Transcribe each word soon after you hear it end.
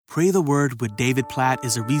Pray the Word with David Platt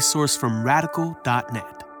is a resource from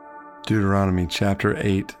Radical.net. Deuteronomy chapter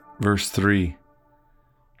 8, verse 3.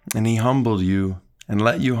 And he humbled you and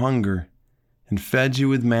let you hunger and fed you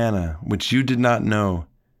with manna, which you did not know,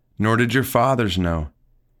 nor did your fathers know,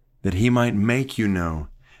 that he might make you know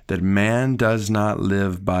that man does not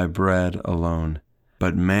live by bread alone,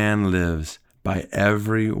 but man lives by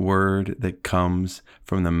every word that comes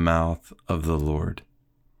from the mouth of the Lord.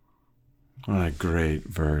 What a great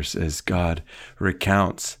verse as God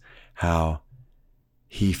recounts how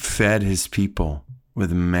he fed his people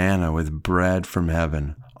with manna, with bread from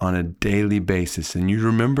heaven on a daily basis. And you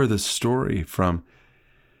remember the story from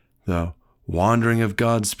the wandering of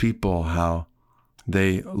God's people, how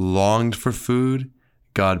they longed for food.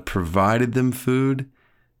 God provided them food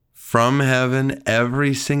from heaven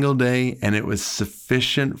every single day, and it was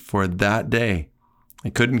sufficient for that day. They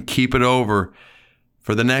couldn't keep it over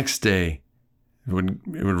for the next day. It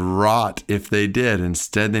would rot if they did.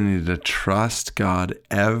 Instead, they needed to trust God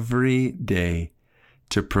every day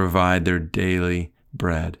to provide their daily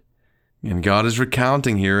bread. And God is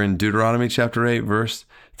recounting here in Deuteronomy chapter 8, verse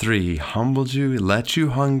 3. He humbled you, he let you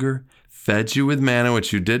hunger, fed you with manna,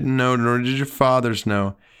 which you didn't know, nor did your fathers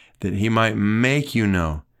know, that he might make you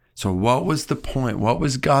know. So what was the point? What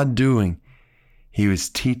was God doing? He was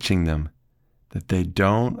teaching them that they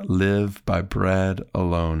don't live by bread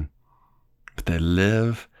alone, but they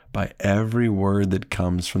live by every word that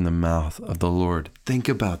comes from the mouth of the Lord. Think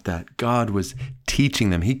about that. God was teaching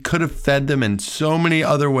them. He could have fed them in so many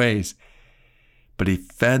other ways, but he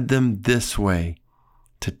fed them this way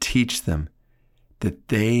to teach them that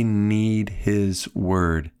they need his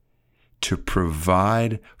word to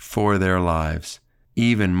provide for their lives,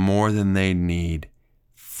 even more than they need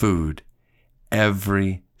food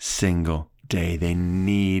every single day. They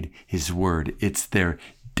need his word. It's their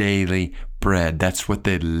daily bread. That's what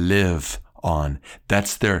they live on.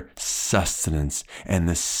 That's their sustenance. And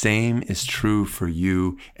the same is true for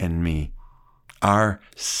you and me. Our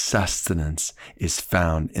sustenance is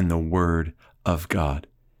found in the word of God.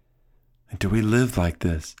 And do we live like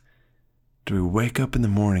this? Do we wake up in the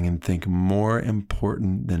morning and think more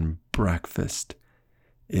important than breakfast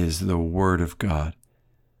is the word of God?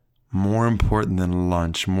 More important than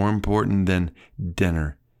lunch, more important than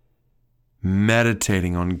dinner.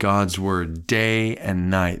 Meditating on God's word day and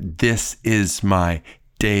night. This is my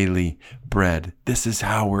daily bread. This is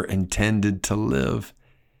how we're intended to live.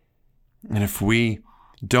 And if we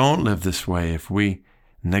don't live this way, if we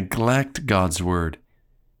neglect God's word,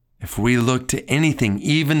 if we look to anything,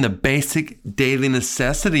 even the basic daily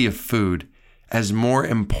necessity of food, as more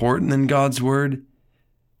important than God's word,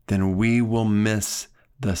 then we will miss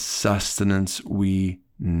the sustenance we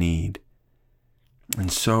need. And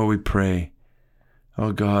so we pray,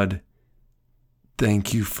 oh God,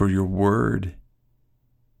 thank you for your word.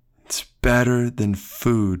 It's better than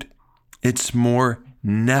food. It's more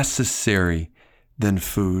necessary than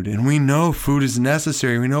food. And we know food is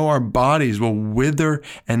necessary. We know our bodies will wither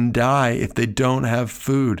and die if they don't have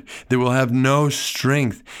food. They will have no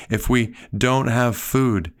strength if we don't have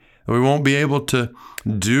food. We won't be able to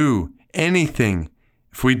do anything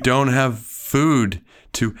if we don't have food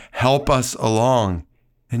to help us along.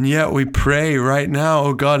 And yet we pray right now,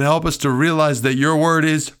 oh God, help us to realize that your word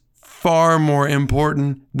is far more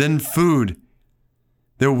important than food,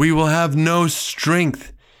 that we will have no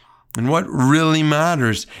strength. And what really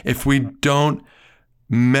matters if we don't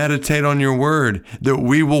meditate on your word, that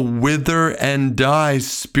we will wither and die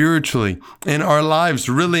spiritually in our lives,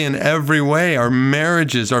 really in every way, our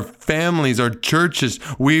marriages, our families, our churches.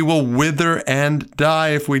 We will wither and die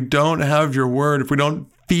if we don't have your word, if we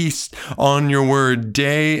don't feast on your word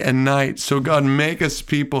day and night. So God, make us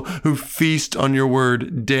people who feast on your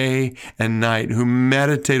word day and night, who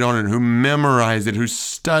meditate on it, who memorize it, who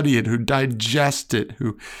study it, who digest it,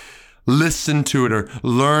 who listen to it or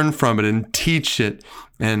learn from it and teach it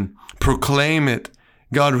and proclaim it.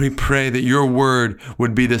 God, we pray that your word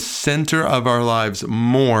would be the center of our lives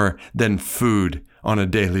more than food on a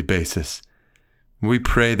daily basis. We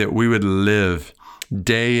pray that we would live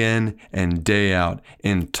day in and day out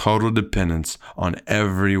in total dependence on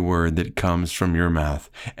every word that comes from your mouth.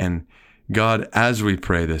 And God, as we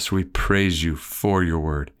pray this, we praise you for your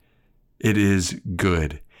word. It is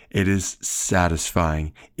good. It is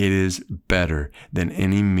satisfying. It is better than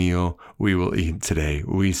any meal we will eat today.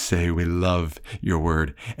 We say we love your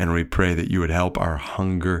word, and we pray that you would help our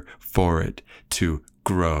hunger for it to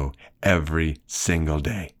grow every single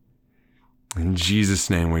day. In Jesus'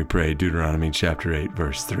 name we pray, Deuteronomy chapter 8,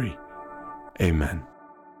 verse 3. Amen.